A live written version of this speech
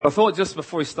I thought just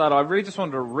before we start, I really just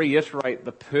wanted to reiterate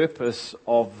the purpose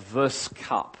of this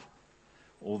cup,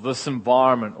 or this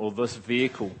environment, or this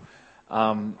vehicle.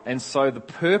 And so the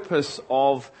purpose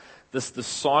of this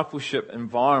discipleship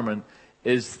environment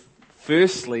is,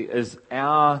 firstly, is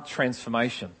our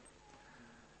transformation.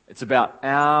 It's about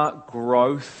our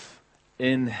growth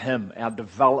in Him, our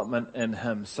development in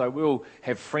Him. So we'll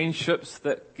have friendships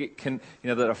that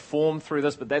that are formed through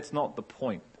this, but that's not the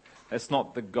point. That's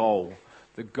not the goal.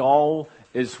 The goal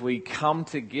is we come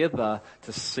together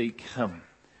to seek Him.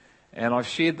 And I've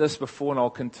shared this before, and I'll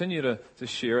continue to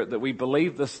share it, that we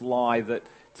believe this lie that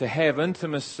to have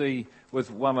intimacy with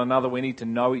one another, we need to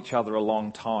know each other a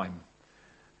long time.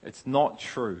 It's not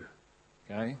true.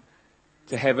 Okay?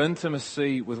 To have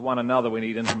intimacy with one another, we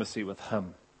need intimacy with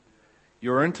Him.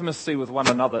 Your intimacy with one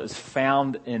another is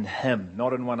found in Him,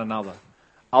 not in one another.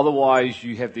 Otherwise,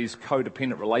 you have these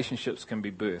codependent relationships can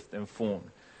be birthed and formed.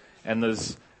 And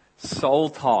there's soul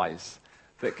ties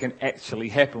that can actually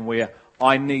happen where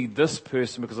I need this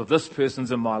person because if this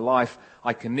person's in my life,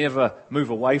 I can never move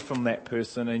away from that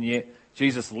person. And yet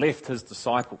Jesus left His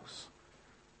disciples,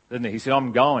 didn't He? He said,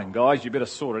 I'm going, guys, you better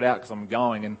sort it out because I'm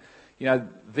going. And,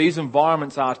 these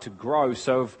environments are to grow.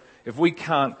 So if we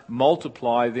can't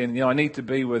multiply, then, I need to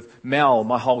be with Mel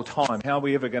my whole time. How are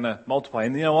we ever going to multiply?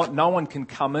 And you know what? No one can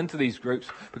come into these groups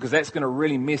because that's going to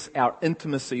really mess our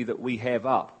intimacy that we have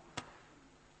up.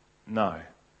 No.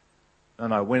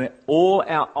 When all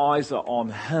our eyes are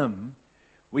on Him,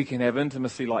 we can have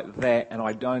intimacy like that, and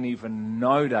I don't even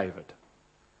know David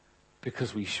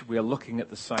because we are looking at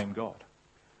the same God.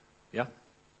 Yeah?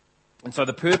 And so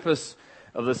the purpose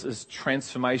of this is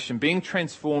transformation, being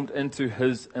transformed into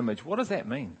His image. What does that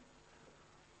mean?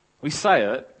 We say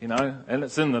it, and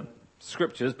it's in the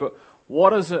scriptures, but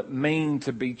what does it mean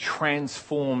to be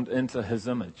transformed into His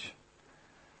image?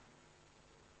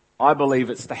 I believe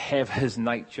it's to have His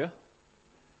nature.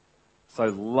 So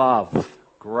love,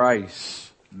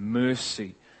 grace,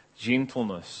 mercy,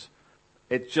 gentleness,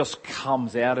 it just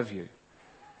comes out of you.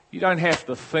 You don't have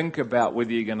to think about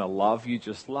whether you're going to love, you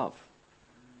just love.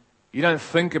 You don't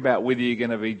think about whether you're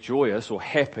going to be joyous or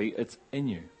happy, it's in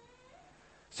you.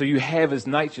 So you have His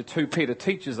nature too. Peter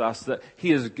teaches us that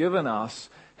He has given us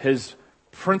His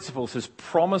principles, His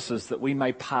promises that we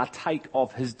may partake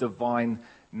of His divine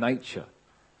nature.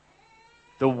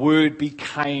 The Word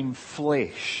became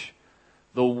flesh.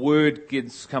 The Word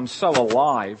becomes so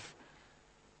alive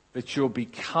that you're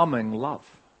becoming love.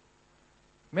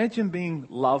 Imagine being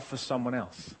love for someone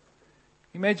else.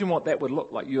 Imagine what that would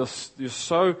look like.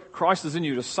 Christ is in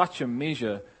you to such a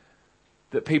measure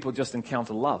that people just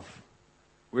encounter love.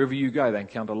 Wherever you go, they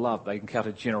encounter love. They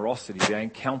encounter generosity. They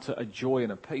encounter a joy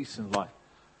and a peace. And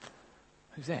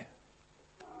who's that?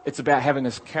 It's about having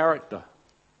His character.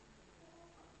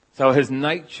 So His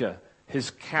nature,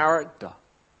 His character,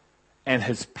 and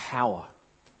His power.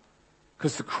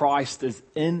 Because the Christ is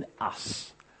in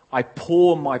us. I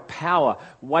pour my power,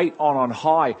 wait on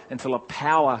high until a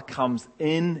power comes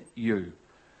in you.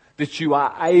 That you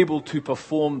are able to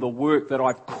perform the work that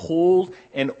I've called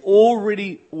and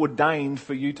already ordained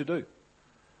for you to do.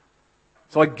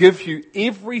 So I give you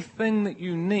everything that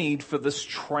you need for this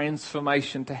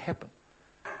transformation to happen.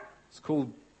 It's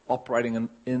called operating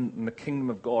in the kingdom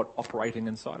of God, operating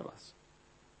inside of us.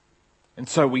 And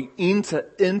so we enter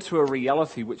into a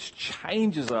reality which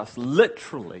changes us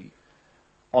literally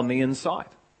on the inside.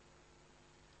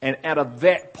 And out of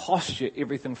that posture,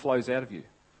 everything flows out of you.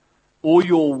 All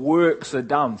your works are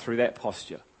done through that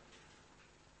posture.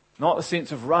 Not the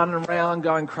sense of running around,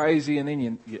 going crazy, and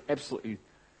then you're absolutely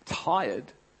tired.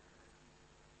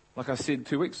 Like I said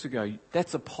 2 weeks ago,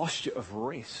 that's a posture of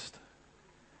rest.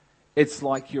 It's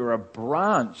like you're a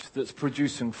branch that's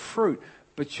producing fruit,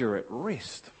 but you're at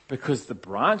rest. Because the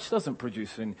branch doesn't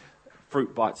produce any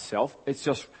fruit by itself. It's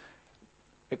just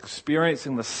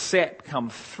experiencing the sap come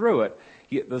through it,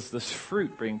 yet there's this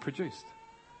fruit being produced.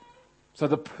 So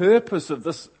the purpose of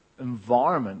this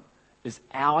environment is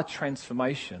our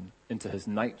transformation into His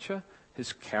nature,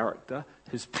 His character,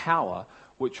 His power,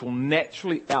 which will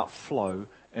naturally outflow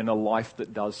in a life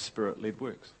that does Spirit-led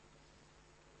works.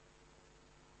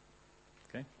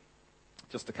 Okay?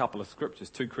 Just a couple of scriptures,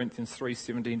 2 Corinthians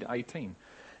 3:17-18.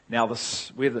 Now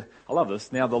I love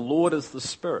this. Now the Lord is the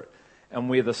Spirit, and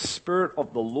where the Spirit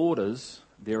of the Lord is,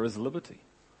 there is liberty.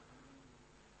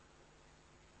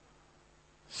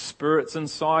 Spirit's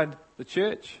inside the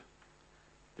church,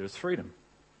 there's freedom.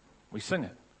 We sing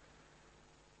it.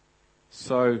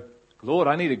 So, Lord,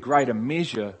 I need a greater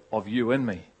measure of You in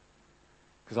me.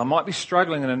 Because I might be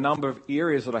struggling in a number of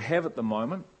areas that I have at the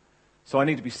moment. So I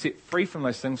need to be set free from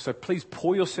those things. So please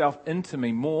pour yourself into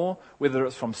me more, whether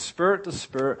it's from spirit to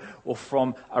spirit or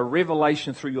from a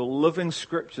revelation through your living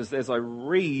scriptures as I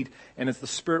read and as the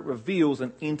Spirit reveals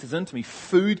and enters into me.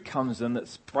 Food comes in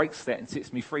that breaks that and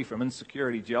sets me free from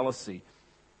insecurity, jealousy,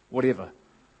 whatever.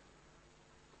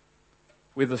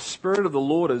 Where the Spirit of the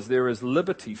Lord is, there is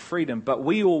liberty, freedom. But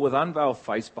we all with unveiled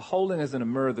face, beholding as in a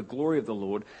mirror the glory of the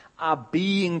Lord, are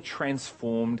being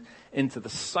transformed into the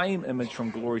same image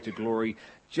from glory to glory,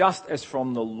 just as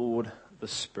from the Lord the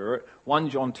Spirit. 1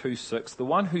 John 2:6, the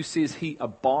one who says he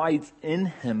abides in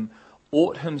him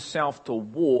ought himself to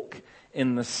walk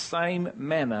in the same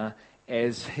manner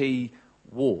as he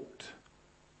walked.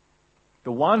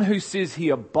 The one who says he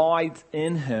abides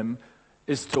in him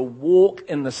is to walk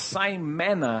in the same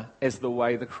manner as the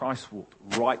way that Christ walked.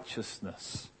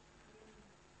 Righteousness.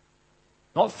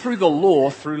 Not through the law,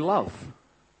 through love.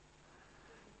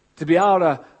 To be able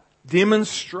to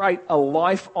demonstrate a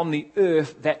life on the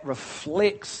earth that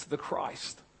reflects the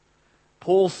Christ.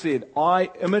 Paul said, I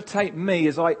imitate me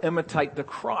as I imitate the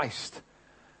Christ.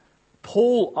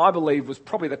 Paul, I believe, was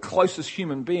probably the closest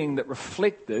human being that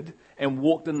reflected and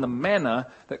walked in the manner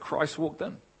that Christ walked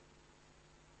in.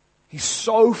 He's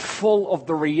so full of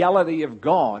the reality of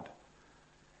God.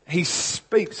 He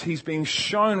speaks, he's being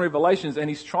shown revelations, and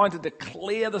he's trying to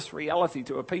declare this reality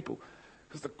to a people.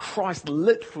 Because the Christ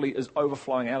literally is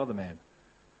overflowing out of the man.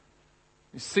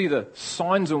 You see the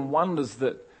signs and wonders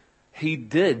that he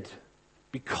did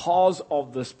because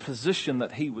of this position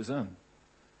that he was in.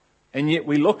 And yet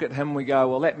we look at him and we go,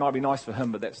 well, that might be nice for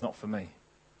him, but that's not for me.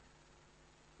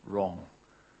 Wrong.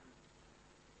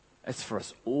 It's for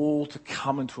us all to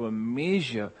come into a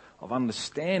measure of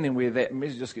understanding where that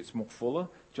measure just gets more fuller.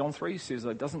 John 3 says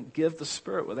it doesn't give the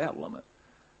Spirit without limit.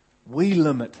 We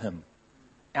limit him.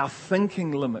 Our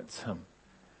thinking limits him.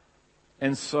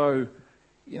 And so,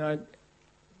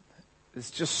 there's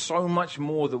just so much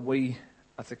more that we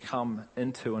are to come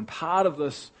into. And part of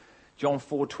this, John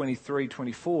 4:23,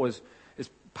 24 is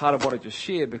part of what I just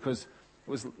shared, because it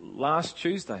was last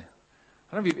Tuesday.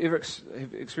 I don't know if you've ever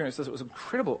experienced this. It was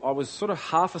incredible. I was sort of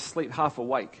half asleep, half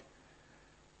awake.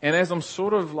 And as I'm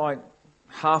sort of like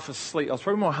half asleep, I was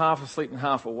probably more half asleep and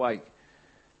half awake.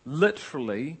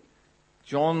 Literally,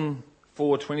 John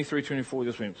 4:23, 24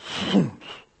 just went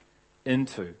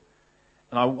into.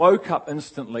 And I woke up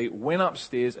instantly, went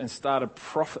upstairs and started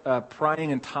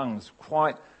praying in tongues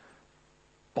quite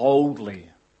boldly,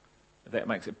 if that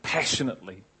makes it,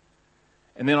 passionately.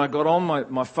 And then I got on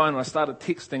my phone and I started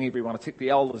texting everyone. I texted the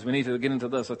elders, we need to get into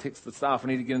this. I texted the staff,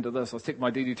 we need to get into this. I texted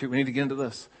my DD2, we need to get into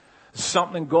this.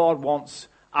 Something God wants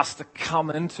us to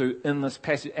come into in this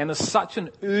passage. And there's such an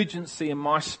urgency in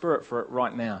my spirit for it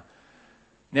right now.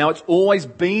 Now, it's always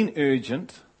been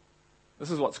urgent.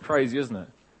 This is what's crazy, isn't it?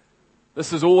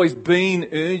 This has always been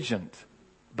urgent,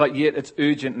 but yet it's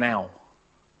urgent now.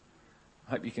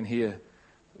 I hope you can hear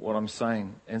what I'm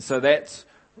saying. And so that's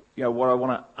what I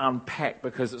want to unpack,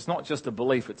 because it's not just a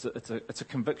belief, it's a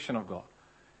conviction of God.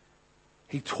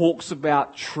 He talks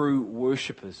about true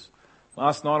worshippers.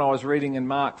 Last night I was reading in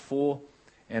Mark 4,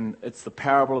 and it's the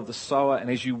parable of the sower. And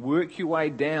as you work your way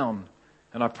down,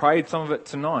 and I prayed some of it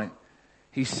tonight,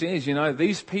 he says,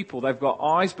 these people, they've got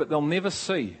eyes, but they'll never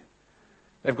see.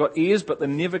 They've got ears, but they're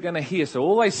never going to hear. So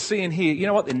all they see and hear, you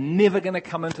know what? They're never going to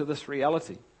come into this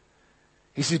reality.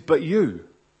 He says, but you,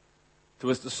 to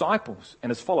his disciples and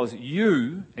his followers,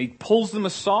 you, he pulls them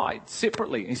aside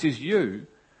separately. And he says,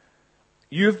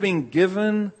 you've been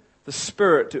given the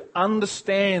Spirit to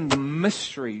understand the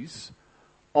mysteries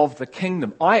of the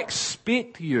kingdom. I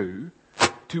expect you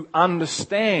to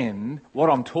understand what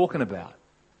I'm talking about.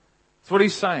 That's what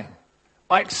he's saying.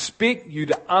 I expect you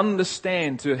to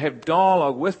understand, to have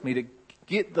dialogue with me, to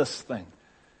get this thing.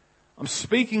 I'm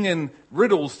speaking in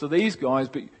riddles to these guys,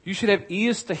 but you should have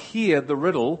ears to hear the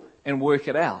riddle and work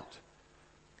it out.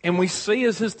 And we see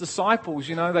as his disciples,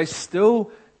 they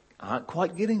still aren't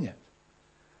quite getting it.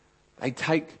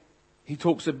 He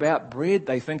talks about bread,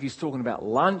 they think he's talking about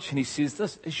lunch, and he says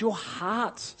this, is your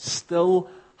hearts still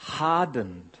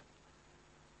hardened?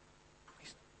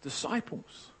 These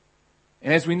disciples.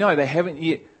 And as we know, they haven't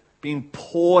yet been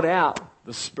poured out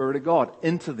the Spirit of God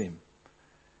into them.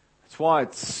 That's why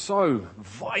it's so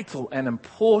vital and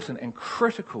important and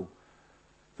critical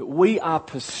that we are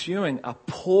pursuing a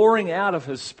pouring out of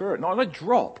his Spirit, not a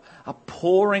drop, a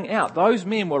pouring out. Those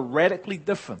men were radically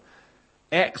different.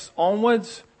 Acts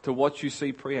onwards to what you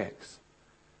see pre-Acts.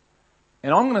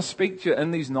 And I'm going to speak to you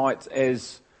in these nights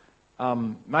as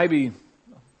maybe,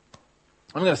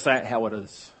 I'm going to say it how it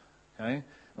is. Okay?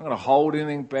 I'm not going to hold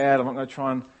anything bad. I'm not going to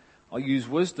try and, I'll use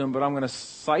wisdom, but I'm going to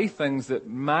say things that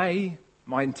may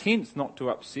My intent's not to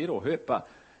upset or hurt, but,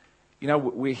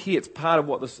 we're here. It's part of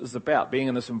what this is about, being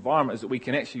in this environment, is that we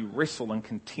can actually wrestle and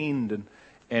contend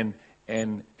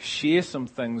and share some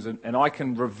things, and I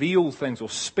can reveal things or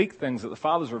speak things that the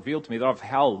Father's revealed to me that I've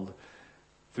held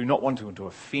through not wanting to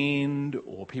offend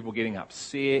or people getting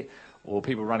upset or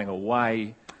people running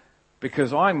away,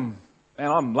 because I'm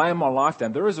laying my life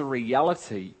down. There is a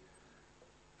reality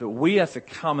that we have to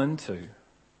come into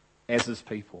as His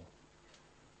people.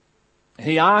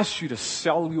 He asks you to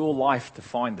sell your life to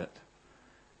find it.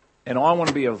 And I want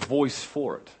to be a voice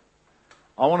for it.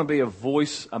 I want to be a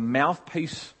voice, a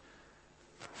mouthpiece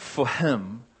for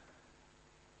Him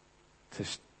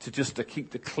to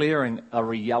keep declaring a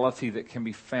reality that can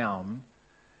be found.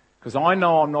 Because I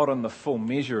know I'm not in the full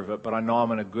measure of it, but I know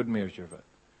I'm in a good measure of it.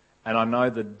 And I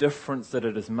know the difference that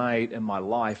it has made in my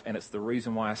life, and it's the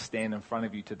reason why I stand in front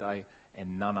of you today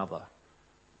and none other.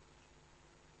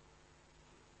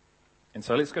 And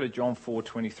so let's go to John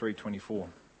 4:23-24.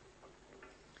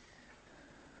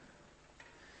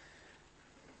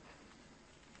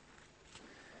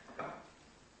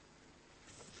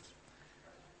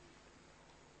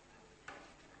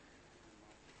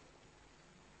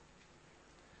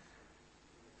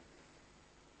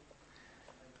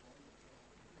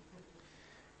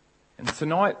 And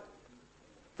tonight,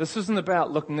 this isn't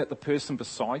about looking at the person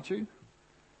beside you.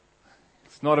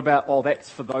 It's not about, that's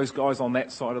for those guys on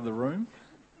that side of the room.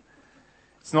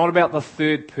 It's not about the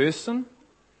third person.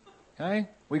 Okay?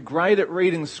 We're great at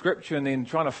reading Scripture and then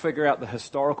trying to figure out the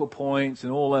historical points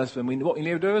and all this. And what we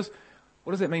never do is,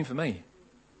 what does that mean for me?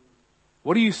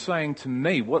 What are you saying to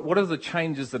me? What are the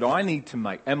changes that I need to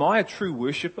make? Am I a true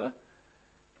worshipper?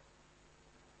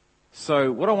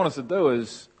 So what I want us to do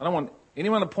is, I don't want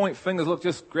anyone to point fingers. Look,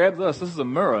 just grab this. This is a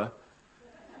mirror.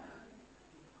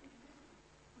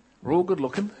 We're all good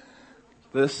looking.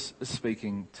 This is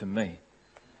speaking to me.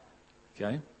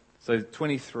 Okay? So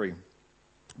 23.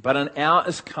 But an hour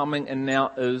is coming and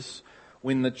now is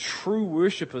when the true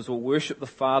worshippers will worship the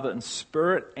Father in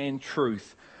spirit and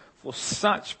truth. For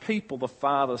such people the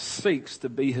Father seeks to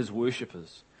be His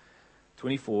worshippers.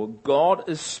 24. God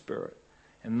is spirit,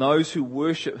 and those who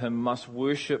worship Him must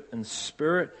worship in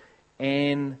spirit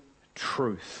and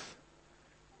truth.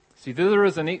 See, there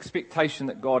is an expectation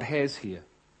that God has here.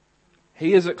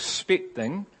 He is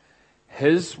expecting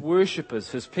His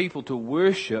worshippers, His people, to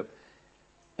worship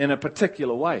in a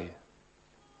particular way.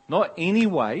 Not any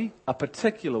way, a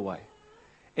particular way.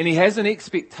 And He has an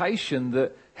expectation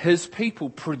that His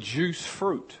people produce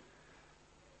fruit.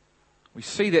 We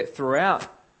see that throughout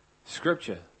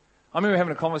Scripture. I remember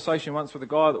having a conversation once with a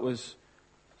guy that was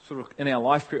sort of in our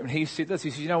life group, and he said this.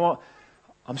 He said, you know what?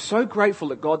 I'm so grateful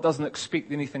that God doesn't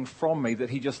expect anything from me,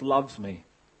 that He just loves me.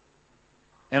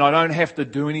 And I don't have to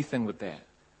do anything with that.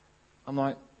 I'm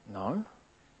like, no.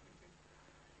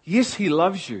 Yes, He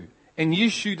loves you. And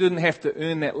yes, you didn't have to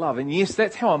earn that love. And yes,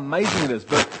 that's how amazing it is.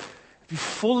 But if you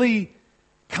fully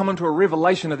come into a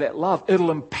revelation of that love, it'll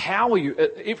empower you.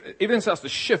 Everything starts to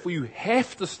shift where you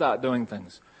have to start doing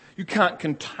things. You can't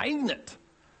contain it.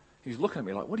 He's looking at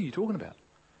me like, what are you talking about?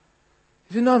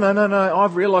 He said, no.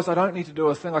 I've realized I don't need to do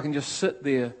a thing. I can just sit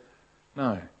there.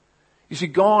 No. You see,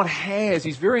 God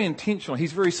He's very intentional.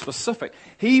 He's very specific.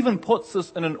 He even puts this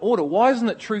in an order. Why isn't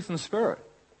it truth and spirit?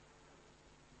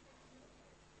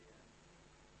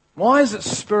 Why is it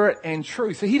spirit and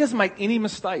truth? So He doesn't make any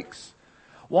mistakes.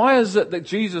 Why is it that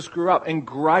Jesus grew up in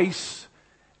grace?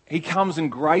 He comes in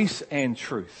grace and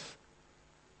truth,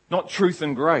 not truth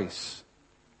and grace.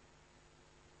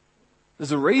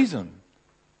 There's a reason.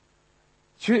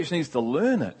 Church needs to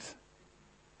learn it.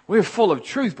 We're full of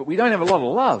truth, but we don't have a lot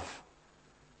of love.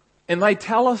 And they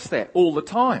tell us that all the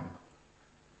time.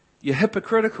 You're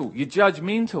hypocritical, you're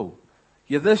judgmental,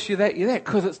 you're this, you're that,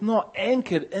 because it's not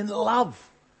anchored in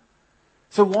love.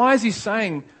 So why is He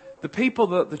saying the people,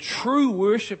 the true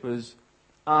worshippers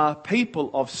are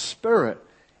people of spirit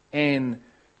and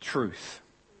truth?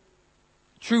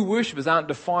 True worshippers aren't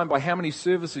defined by how many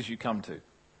services you come to.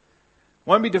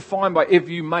 Won't be defined by if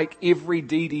you make every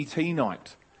DDT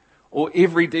night or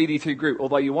every DDT group,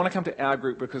 although you want to come to our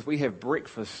group because we have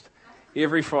breakfast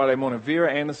every Friday morning.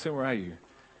 Vera Anderson, where are you?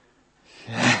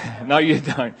 No, you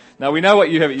don't. No, we know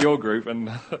what you have at your group, and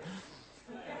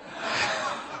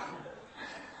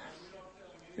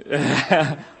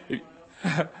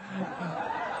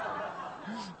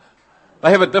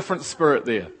they have a different spirit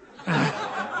there.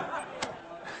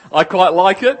 I quite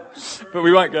like it, but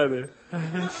we won't go there.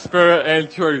 Spirit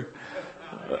and truth.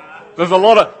 There's a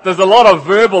lot of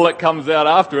verbal that comes out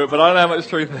after it, but I don't know how much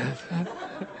truth there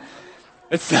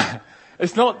is.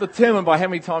 It's not determined by how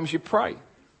many times you pray.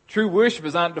 True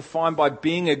worshippers aren't defined by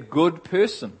being a good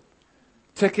person,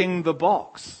 ticking the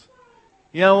box.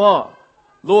 You know what?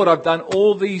 Lord, I've done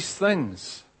all these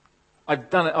things. I've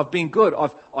done it. I've been good.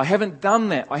 I haven't done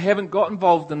that. I haven't got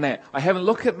involved in that. I haven't,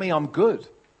 look at me, I'm good.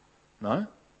 No.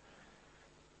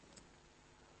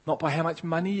 Not by how much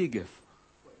money you give.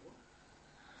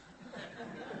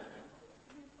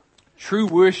 True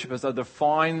worshippers are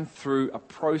defined through a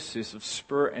process of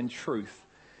spirit and truth.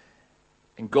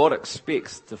 And God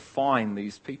expects to find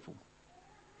these people.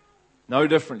 No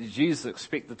different. Jesus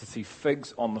expected to see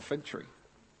figs on the fig tree.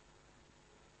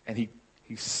 And he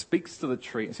speaks to the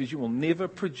tree and says, you will never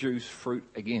produce fruit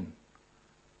again.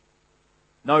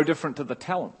 No different to the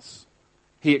talents.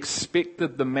 He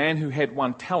expected the man who had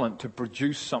one talent to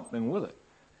produce something with it.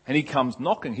 And he comes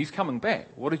knocking. He's coming back.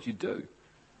 What did you do?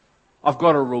 I've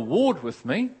got a reward with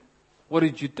me. What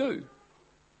did you do?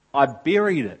 I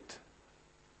buried it.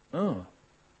 Oh.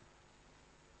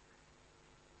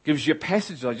 Gives you a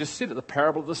passage, I just said it, the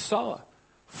parable of the sower.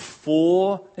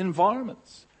 4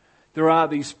 environments. There are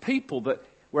these people that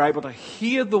were able to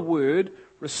hear the word,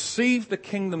 receive the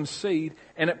kingdom seed,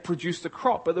 and it produced a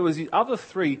crop. But there was these other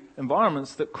 3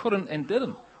 environments that couldn't and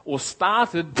didn't. Or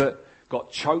started but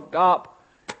got choked up,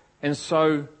 and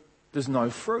so there's no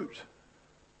fruit.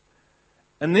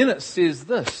 And then it says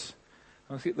this.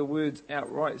 I'll get the words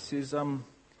out right. It says,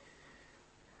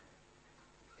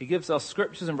 he gives us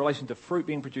scriptures in relation to fruit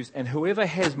being produced, and whoever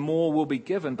has more will be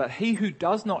given, but he who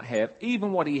does not have,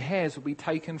 even what he has will be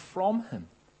taken from him.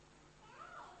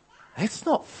 That's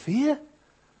not fair.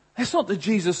 That's not the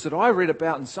Jesus that I read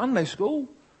about in Sunday school.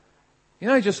 You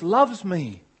know, he just loves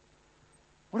me.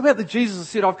 What about the Jesus that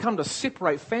said, I've come to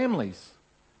separate families?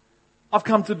 I've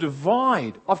come to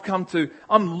divide.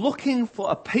 I'm looking for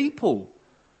a people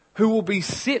who will be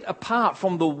set apart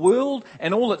from the world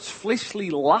and all its fleshly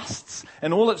lusts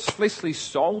and all its fleshly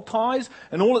soul ties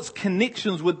and all its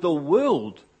connections with the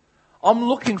world. I'm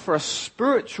looking for a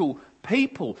spiritual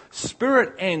people,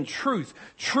 spirit and truth,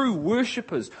 true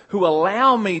worshippers who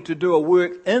allow me to do a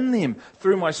work in them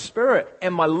through my spirit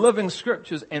and my living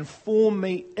scriptures and form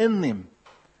me in them,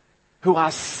 who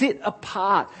are set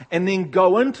apart and then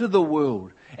go into the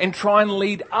world and try and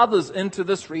lead others into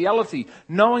this reality,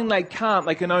 knowing they can't.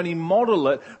 They can only model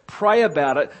it, pray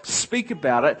about it, speak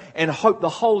about it, and hope the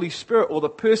Holy Spirit or the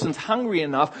person's hungry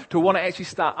enough to want to actually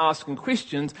start asking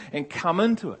questions and come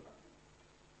into it.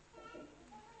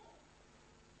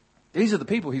 These are the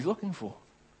people he's looking for.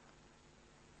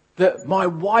 That my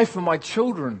wife and my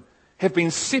children have been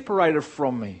separated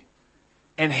from me,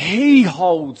 and he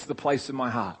holds the place in my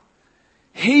heart.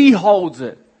 He holds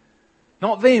it,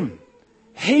 not them.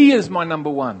 He is my number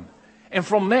one. And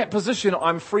from that position,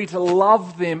 I'm free to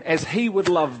love them as he would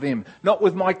love them, not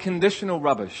with my conditional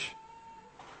rubbish.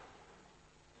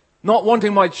 Not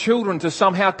wanting my children to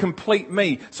somehow complete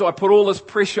me, so I put all this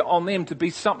pressure on them to be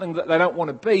something that they don't want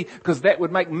to be, because that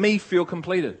would make me feel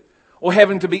completed. Or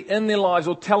having to be in their lives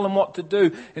or tell them what to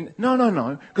do. And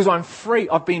no, because I'm free.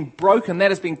 I've been broken.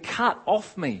 That has been cut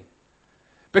off me.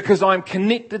 Because I'm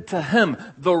connected to him,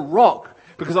 the rock.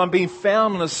 Because I'm being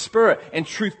found in a spirit and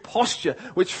truth posture,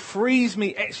 which frees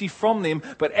me actually from them,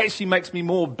 but actually makes me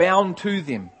more bound to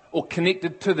them or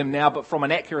connected to them now, but from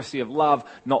an accuracy of love,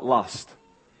 not lust.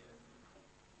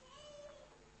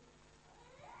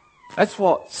 That's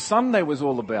what Sunday was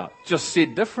all about, just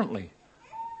said differently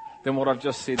than what I've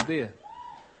just said there.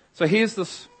 So here's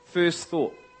this first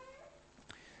thought.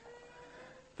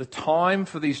 The time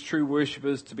for these true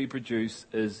worshippers to be produced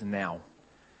is now.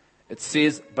 It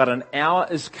says, but an hour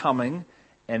is coming,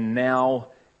 and now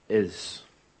is.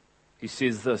 He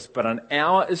says this, but an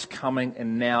hour is coming,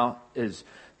 and now is.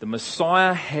 The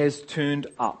Messiah has turned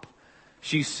up.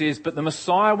 She says, but the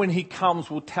Messiah, when he comes,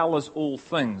 will tell us all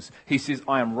things. He says,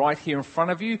 I am right here in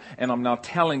front of you, and I'm now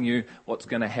telling you what's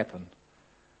going to happen.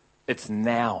 It's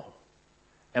now.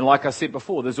 And like I said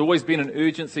before, there's always been an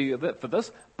urgency for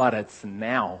this, but it's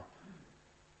now.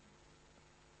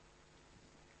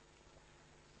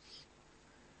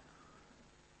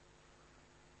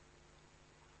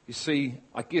 You see,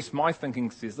 I guess my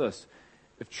thinking says this.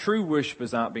 If true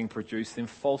worshippers aren't being produced, then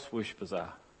false worshippers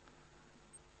are.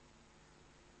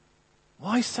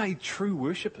 Why say true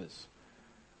worshippers?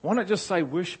 Why not just say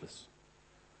worshippers?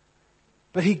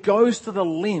 But he goes to the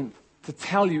length to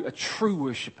tell you a true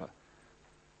worshipper.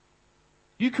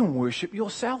 You can worship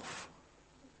yourself.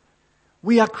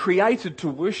 We are created to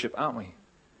worship, aren't we?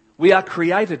 We are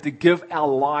created to give our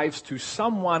lives to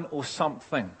someone or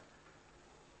something.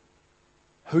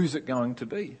 Who's it going to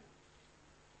be?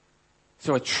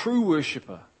 So a true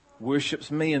worshipper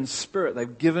worships me in spirit.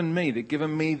 They've given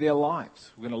me their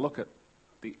lives. We're going to look at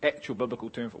the actual biblical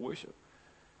term for worship.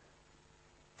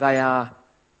 They are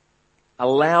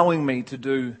allowing me to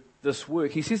do this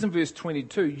work. He says in verse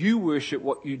 22, you worship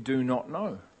what you do not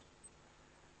know.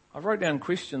 I wrote down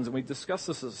questions and we discussed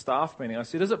this at a staff meeting. I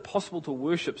said, is it possible to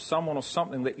worship someone or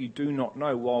something that you do not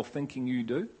know while thinking you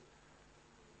do?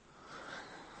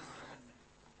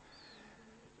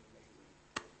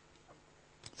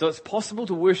 So it's possible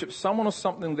to worship someone or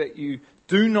something that you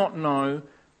do not know,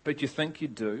 but you think you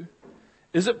do.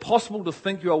 Is it possible to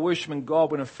think you are worshiping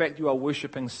God when in fact you are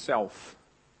worshiping self?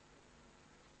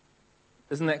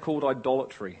 Isn't that called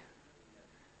idolatry?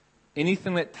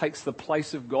 Anything that takes the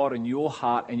place of God in your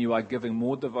heart and you are giving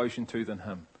more devotion to than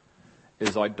Him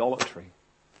is idolatry.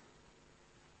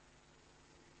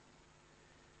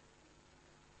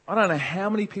 I don't know how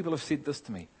many people have said this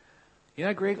to me. You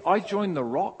know, Greg, I joined the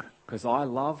Rock because I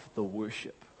love the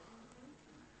worship.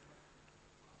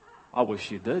 I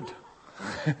wish you did.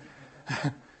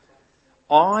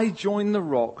 I joined the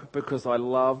Rock because I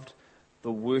loved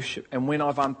the worship. And when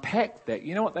I've unpacked that,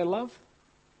 you know what they love?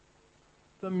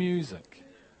 The music.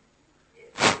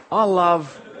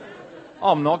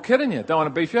 I'm not kidding you, don't want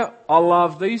to beef you up. I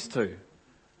love these two.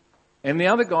 And the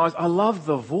other guys, I love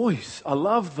the voice. I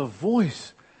love the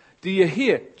voice. Do you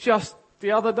hear, just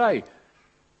the other day,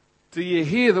 do you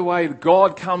hear the way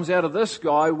God comes out of this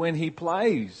guy when he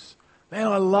plays? Man,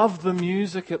 I love the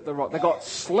music at the Rock. They got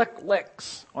slick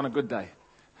licks on a good day.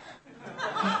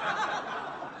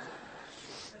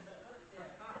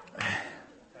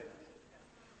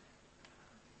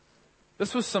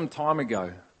 This was some time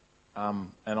ago,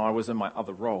 and I was in my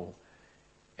other role.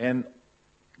 And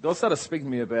God started speaking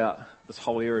to me about this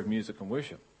whole area of music and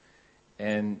worship.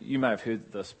 And you may have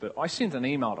heard this, but I sent an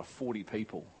email to 40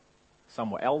 people.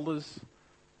 Some were elders,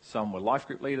 some were life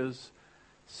group leaders,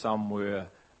 some were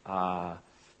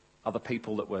other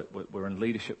people that were in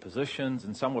leadership positions,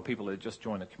 and some were people that had just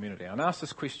joined a community. And I asked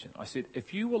this question. I said,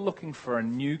 if you were looking for a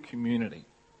new community,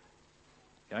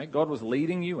 okay, God was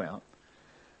leading you out,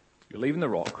 you're leaving the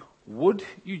Rock, would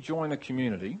you join a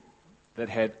community that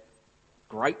had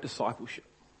great discipleship,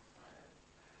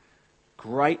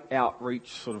 great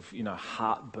outreach, sort of,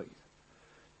 heartbeat,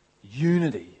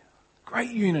 unity,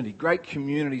 great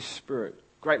community spirit,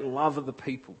 great love of the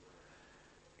people,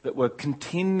 that were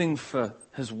contending for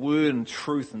His word and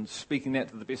truth and speaking that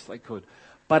to the best they could,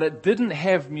 but it didn't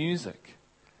have music,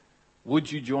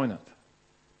 would you join it?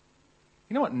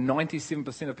 You know what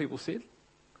 97% of people said?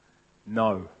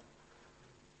 No.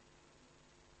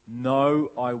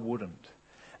 No, I wouldn't.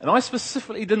 And I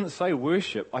specifically didn't say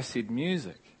worship, I said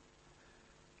music.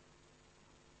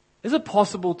 Is it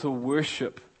possible to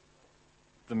worship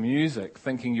the music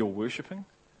thinking you're worshipping?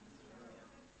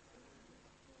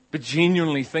 But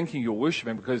genuinely thinking you're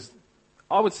worshipping, because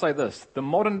I would say this, the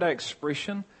modern day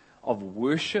expression of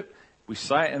worship, we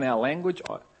say it in our language,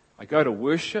 I go to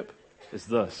worship, is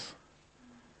this.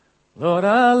 Lord,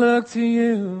 I look to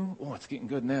you. Oh, it's getting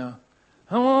good now.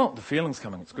 Oh, the feeling's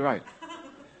coming, it's great.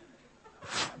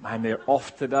 Man, they're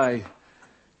off today.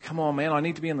 Come on, man, I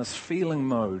need to be in this feeling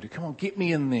mode. Come on, get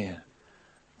me in there.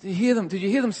 Did you hear them? Did you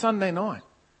hear them Sunday night?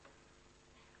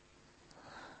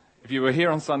 If you were here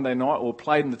on Sunday night or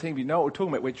played in the team, you know what we're talking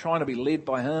about. We're trying to be led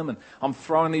by Him, and I'm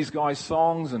throwing these guys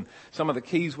songs, and some of the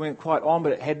keys weren't quite on,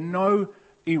 but it had no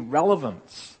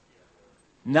irrelevance.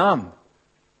 None.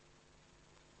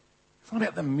 It's not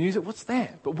about the music. What's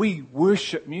that? But we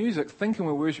worship music thinking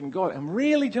we're worshiping God. And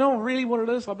really, do you know really what it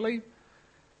is, I believe?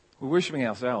 We're worshiping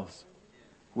ourselves.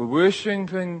 We're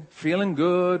worshiping feeling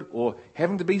good or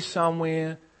having to be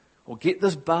somewhere or get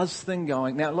this buzz thing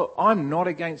going. Now, look, I'm not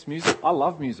against music. I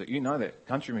love music. You know that.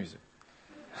 Country music.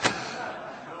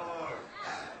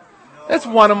 That's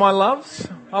one of my loves.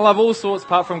 I love all sorts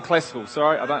apart from classical.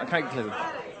 Sorry, I can't get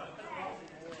classical.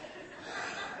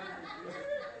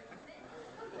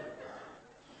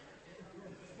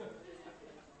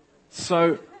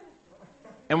 So,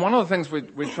 and one of the things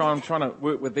we're trying to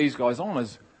work with these guys on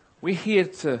is we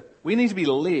need to be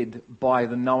led by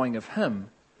the knowing of Him,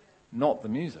 not the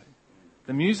music.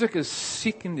 The music is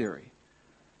secondary.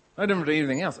 No different to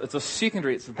anything else. It's a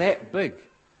secondary. It's that big.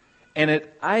 And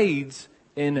it aids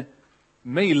in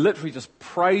me literally just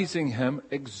praising Him,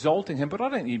 exalting Him. But I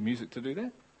don't need music to do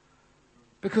that.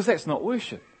 Because that's not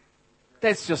worship.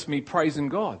 That's just me praising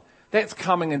God. That's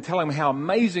coming and telling Him how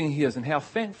amazing He is and how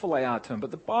thankful they are to Him.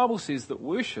 But the Bible says that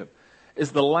worship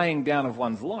is the laying down of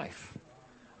one's life.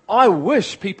 I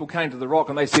wish people came to the Rock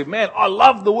and they said, man, I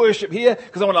love the worship here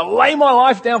because I want to lay my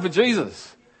life down for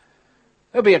Jesus.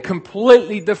 That would be a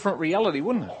completely different reality,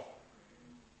 wouldn't it?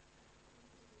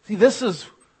 See, this is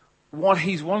what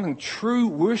He's wanting. True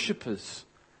worshippers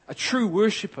A true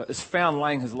worshipper is found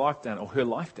laying his life down or her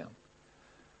life down.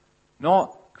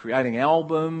 Not creating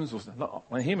albums.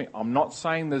 Hear me, I'm not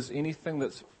saying there's anything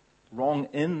that's wrong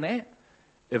in that.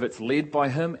 If it's led by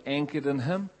him, anchored in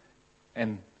him,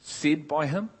 and said by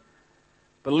him.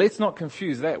 But let's not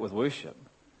confuse that with worship.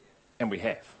 And we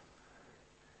have.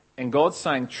 And God's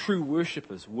saying true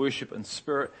worshippers worship in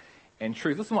spirit and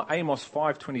truth. Listen to what Amos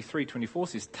 5:23-24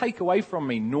 says. Take away from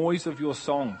me noise of your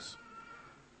songs.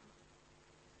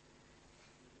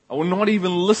 I will not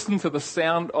even listen to the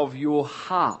sound of your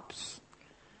harps.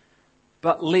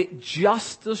 But let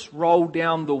justice roll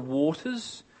down the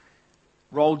waters,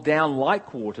 roll down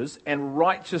like waters, and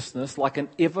righteousness like an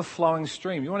ever-flowing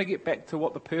stream. You want to get back to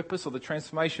what the purpose of the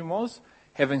transformation was?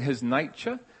 Having his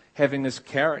nature, having his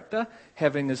character,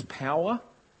 having his power.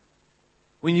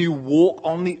 When you walk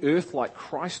on the earth like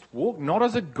Christ walked, not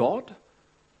as a God,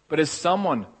 but as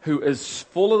someone who is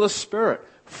full of the Spirit,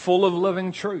 full of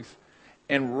living truth.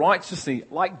 And righteously,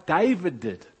 like David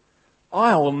did.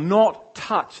 I will not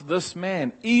touch this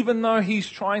man, even though he's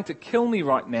trying to kill me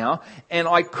right now, and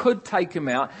I could take him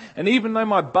out. And even though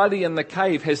my buddy in the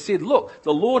cave has said, look,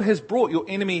 the Lord has brought your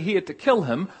enemy here to kill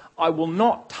him, I will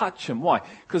not touch him. Why?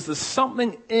 Because there's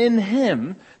something in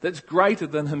him that's greater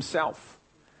than himself.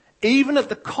 Even at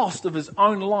the cost of his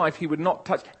own life, he would not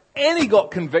touch. And he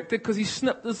got convicted because he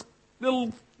snipped this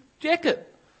little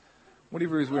jacket,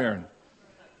 whatever he was wearing.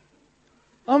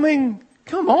 I mean,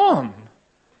 come on.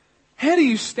 How do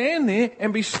you stand there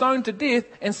and be stoned to death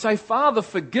and say, Father,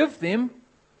 forgive them,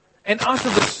 and utter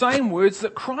the same words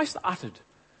that Christ uttered?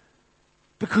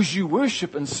 Because you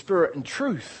worship in spirit and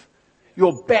truth.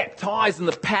 You're baptized in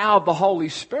the power of the Holy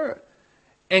Spirit.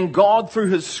 And God, through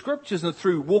his scriptures and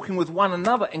through walking with one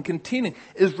another and contending,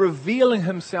 is revealing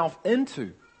himself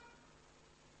into.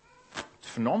 It's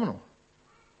phenomenal.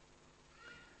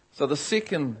 So the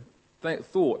second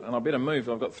thought, and I better move,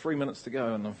 I've got 3 minutes to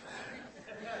go.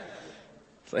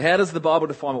 So how does the Bible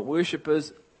define what worship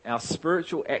is? Our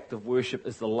spiritual act of worship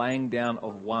is the laying down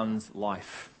of one's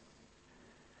life.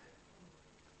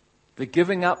 The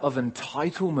giving up of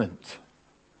entitlement.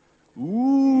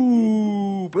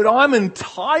 Ooh, but I'm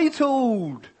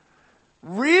entitled.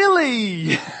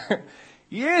 Really?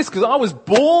 Yes, because I was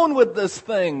born with this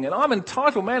thing and I'm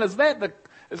entitled. Man, is that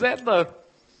the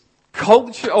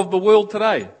culture of the world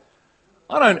today?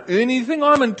 I don't earn anything,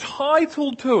 I'm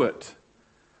entitled to it.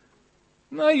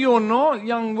 No, you're not,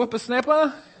 young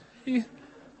whippersnapper.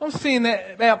 I'm seeing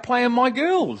that about playing my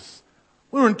girls.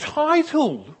 We're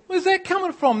entitled. Where's that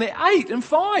coming from? They're 8 and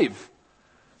 5.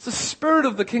 It's the spirit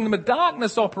of the kingdom of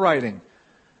darkness operating.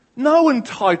 No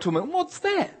entitlement. What's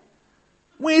that?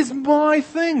 Where's my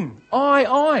thing?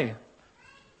 I.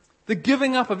 The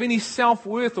giving up of any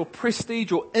self-worth or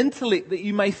prestige or intellect that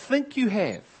you may think you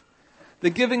have. The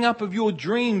giving up of your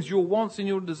dreams, your wants and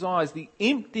your desires. The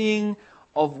emptying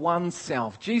of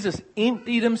oneself. Jesus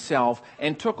emptied himself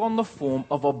and took on the form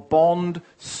of a bond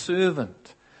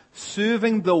servant,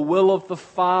 serving the will of the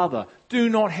Father. Do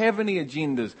not have any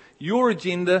agendas. Your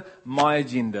agenda, my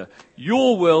agenda.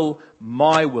 Your will,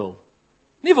 my will.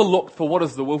 Never looked for what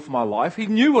is the will for my life. He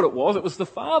knew what it was. It was the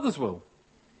Father's will.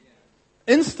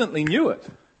 Instantly knew it.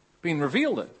 Been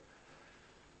revealed it.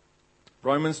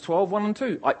 Romans 12, 1 and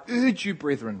 2. I urge you,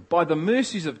 brethren, by the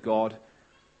mercies of God.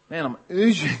 Man, I'm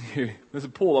urging you. This is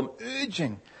Paul. I'm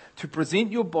urging to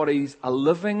present your bodies a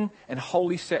living and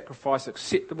holy sacrifice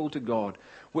acceptable to God,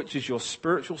 which is your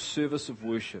spiritual service of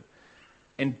worship.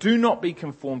 And do not be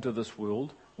conformed to this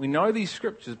world. We know these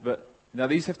scriptures, but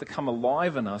these have to come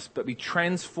alive in us, but be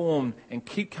transformed and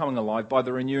keep coming alive by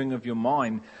the renewing of your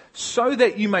mind, so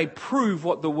that you may prove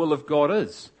what the will of God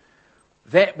is,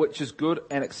 that which is good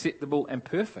and acceptable and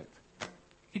perfect.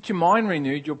 Get your mind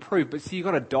renewed, you'll prove. But see, you've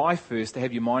got to die first to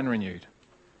have your mind renewed.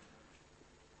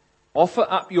 Offer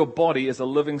up your body as a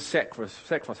living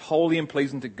sacrifice, holy and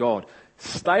pleasing to God.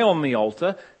 Stay on the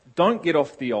altar. Don't get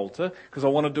off the altar, because I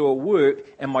want to do a work,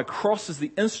 and my cross is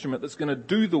the instrument that's going to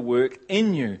do the work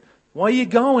in you. Why are you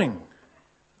going?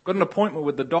 Got an appointment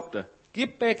with the doctor.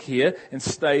 Get back here and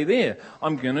stay there.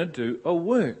 I'm going to do a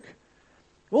work.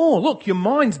 Oh, look, your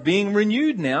mind's being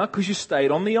renewed now because you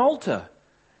stayed on the altar.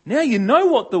 Now you know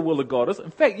what the will of God is. In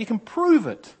fact, you can prove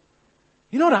it.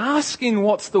 You're not asking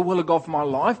what's the will of God for my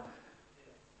life.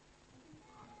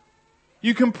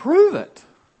 You can prove it.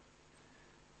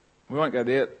 We won't go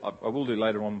there. I will do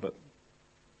later on, but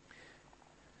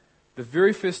the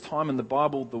very first time in the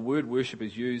Bible the word worship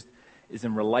is used is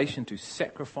in relation to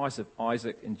sacrifice of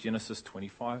Isaac in Genesis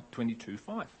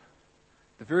 22:5.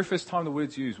 The very first time the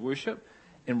word's used, worship,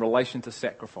 in relation to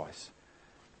sacrifice.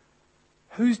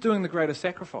 Who's doing the greater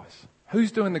sacrifice?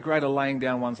 Who's doing the greater laying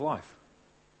down one's life?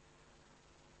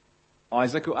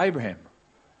 Isaac or Abraham?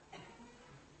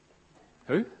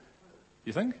 Who?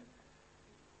 You think?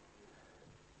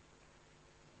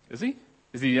 Is he?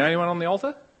 Is he the only one on the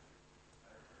altar?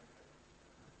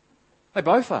 They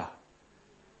both are.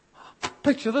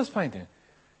 Picture this painting.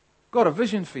 Got a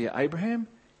vision for you, Abraham.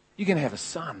 You're going to have a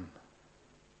son.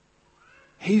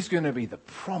 He's going to be the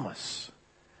promise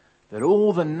that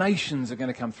all the nations are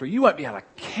going to come through. You won't be able to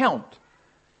count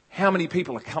how many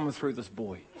people are coming through this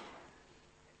boy.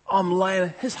 I'm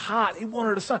laying his heart. He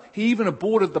wanted a son. He even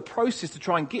aborted the process to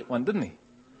try and get one, didn't he?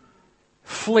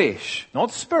 Flesh,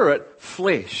 not spirit,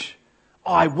 flesh.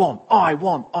 I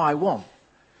want.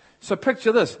 So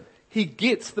picture this. He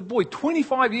gets the boy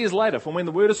 25 years later from when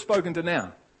the word is spoken to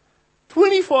now.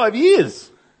 25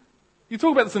 years. You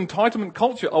talk about this entitlement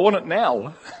culture. I want it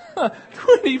now.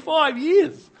 25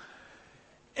 years.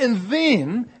 And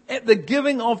then at the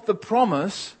giving of the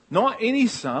promise, not any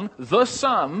son, the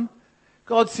son,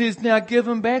 God says, now give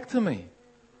him back to me.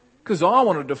 Because I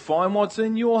want to define what's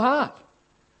in your heart.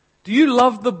 Do you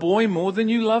love the boy more than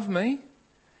you love me?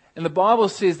 And the Bible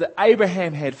says that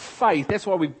Abraham had faith. That's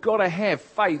why we've got to have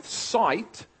faith,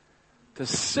 sight, to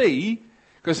see,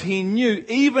 because he knew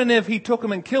even if he took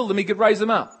him and killed him, he could raise him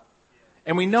up.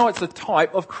 And we know it's a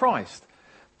type of Christ.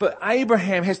 But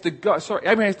Abraham has to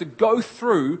go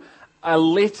through a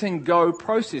letting go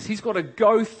process. He's got to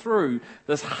go through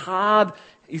this hard,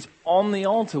 he's on the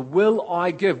altar. Will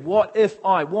I give? What if?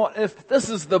 This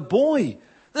is the boy.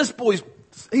 This boy's,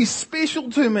 he's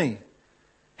special to me.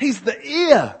 He's the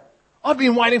heir. I've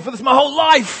been waiting for this my whole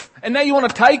life. And now you want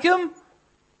to take him?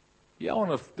 Yeah, I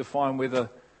want to define whether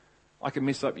I can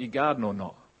mess up your garden or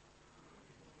not.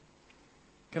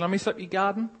 Can I mess up your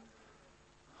garden?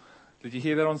 Did you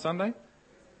hear that on Sunday?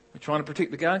 We're trying to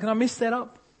protect the garden. Can I mess that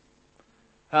up?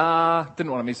 Didn't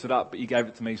want to mess it up, but you gave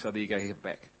it to me, so there you go, give it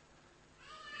back.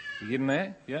 You getting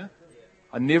that? Yeah?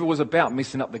 I never was about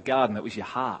messing up the garden. It was your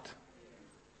heart.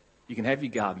 You can have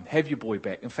your garden, have your boy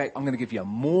back. In fact, I'm going to give you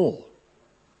more.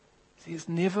 See, it's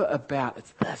never about,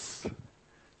 it's this.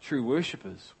 True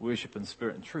worshippers worship in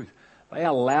spirit and truth. They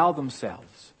allow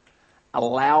themselves. They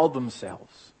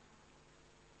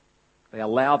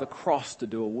allow the cross to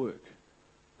do a work.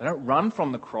 They don't run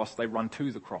from the cross, they run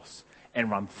to the cross and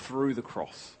run through the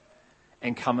cross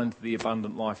and come into the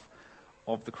abundant life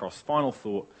of the cross. Final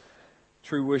thought,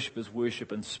 true worshippers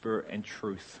worship in spirit and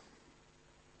truth.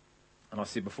 And I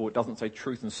said before, it doesn't say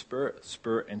truth and spirit,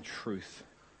 spirit and truth.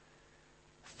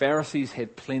 Pharisees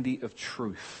had plenty of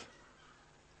truth,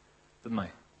 didn't they?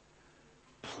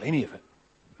 Plenty of it.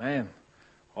 Man,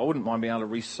 I wouldn't mind being able to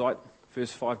recite the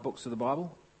first 5 books of the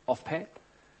Bible off pat.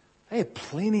 They had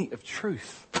plenty of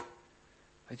truth.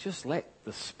 They just lacked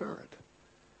the Spirit.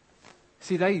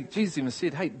 See, Jesus even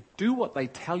said, hey, do what they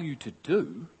tell you to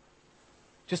do,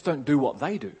 just don't do what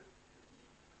they do.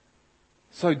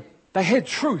 So they had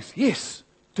truth, yes.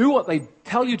 Do what they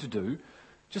tell you to do,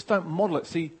 just don't model it.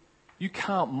 See, you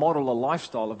can't model a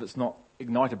lifestyle if it's not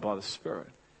ignited by the Spirit.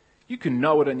 You can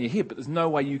know it in your head, but there's no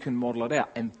way you can model it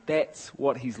out. And that's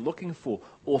what he's looking for.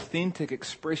 Authentic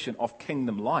expression of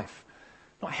kingdom life.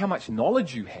 Not how much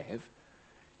knowledge you have.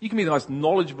 You can be the most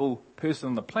knowledgeable person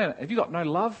on the planet. If you've got no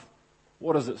love,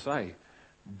 what does it say?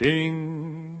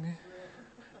 Ding.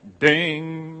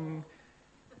 Ding.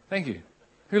 Thank you.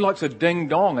 Who likes a ding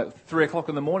dong at 3 o'clock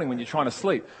in the morning when you're trying to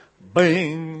sleep?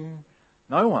 Bing.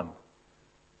 No one.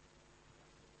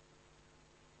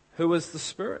 Who is the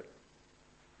Spirit?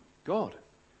 God.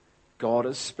 God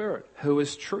is Spirit. Who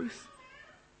is truth?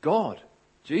 God.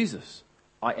 Jesus.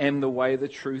 I am the way, the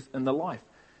truth, and the life.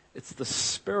 It's the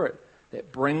Spirit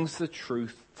that brings the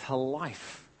truth to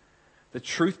life. The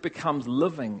truth becomes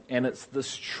living, and it's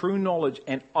this true knowledge,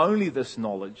 and only this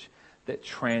knowledge, that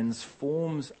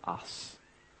transforms us.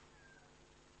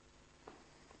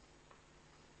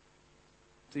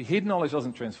 See, head knowledge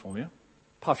doesn't transform you,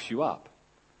 puffs you up.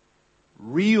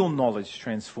 Real knowledge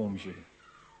transforms you.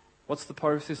 What's the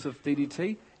process of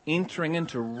DDT? Entering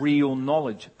into real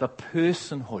knowledge, the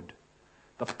personhood,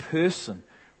 the person.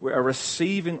 We're a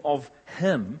receiving of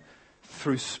Him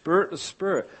through Spirit to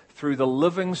Spirit, through the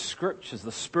living Scriptures.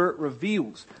 The Spirit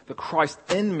reveals the Christ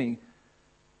in me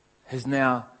is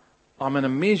now, I'm in a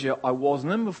measure I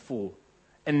wasn't in before.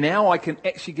 And now I can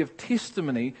actually give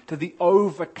testimony to the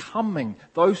overcoming,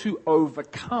 those who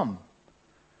overcome.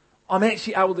 I'm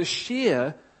actually able to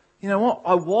share, you know what,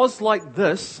 I was like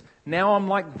this, now I'm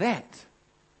like that.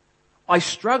 I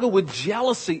struggle with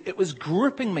jealousy, it was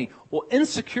gripping me. Or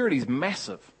insecurity is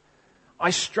massive.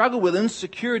 I struggle with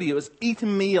insecurity, it was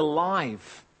eating me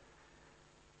alive.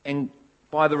 And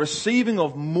by the receiving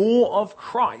of more of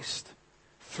Christ,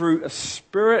 through a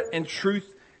spirit and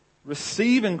truth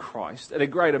receiving Christ at a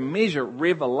greater measure,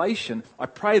 revelation. I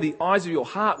pray the eyes of your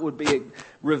heart would be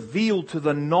revealed to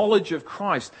the knowledge of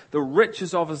Christ, the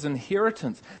riches of his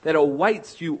inheritance that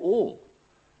awaits you all.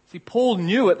 See, Paul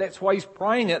knew it, that's why he's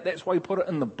praying it, that's why he put it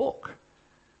in the book.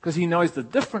 Because he knows the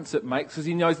difference it makes, because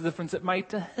he knows the difference it made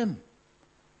to him.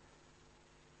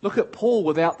 Look at Paul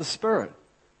without the Spirit.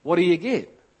 What do you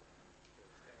get?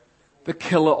 The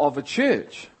killer of a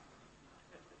church.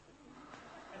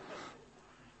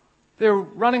 They're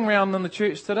running around in the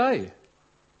church today.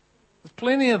 There's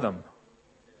plenty of them.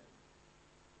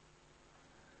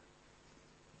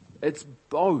 It's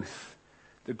both.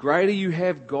 The greater you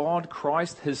have God,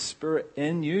 Christ, his Spirit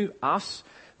in you, us,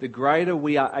 the greater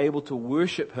we are able to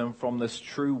worship him from this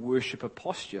true worshipper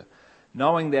posture,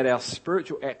 knowing that our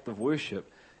spiritual act of worship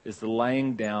is the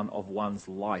laying down of one's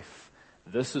life.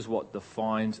 This is what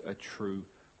defines a true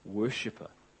worshipper.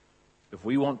 If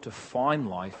we want to find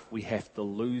life, we have to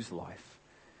lose life.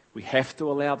 We have to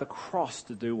allow the cross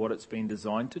to do what it's been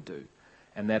designed to do,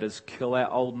 and that is kill our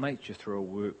old nature through a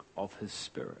work of his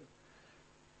Spirit.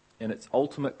 In its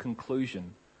ultimate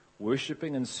conclusion,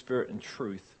 worshipping in spirit and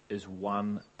truth is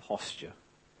one posture.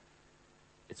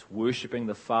 It's worshipping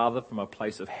the Father from a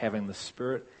place of having the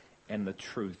Spirit and the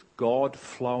truth, God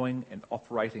flowing and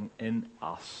operating in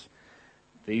us.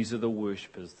 These are the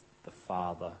worshippers the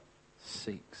Father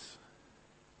seeks.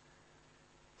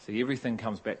 See, everything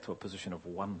comes back to a position of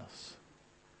oneness.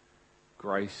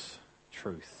 Grace,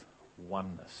 truth,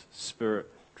 oneness.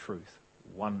 Spirit, truth,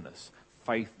 oneness.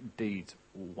 Faith, deeds,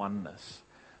 oneness.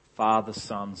 Father,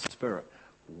 Son, Spirit,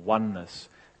 oneness.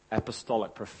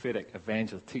 Apostolic, prophetic,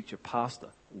 evangelist, teacher, pastor,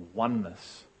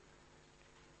 oneness.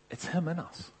 It's him in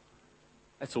us.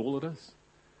 That's all it is.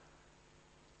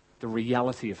 The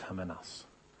reality of him in us.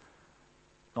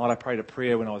 Not I prayed a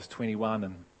prayer when I was 21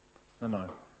 and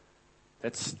no.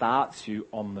 That starts you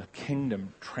on the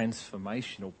kingdom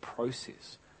transformational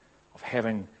process of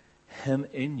having him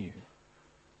in you,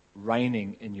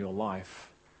 reigning in your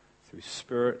life through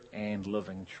spirit and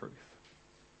living truth.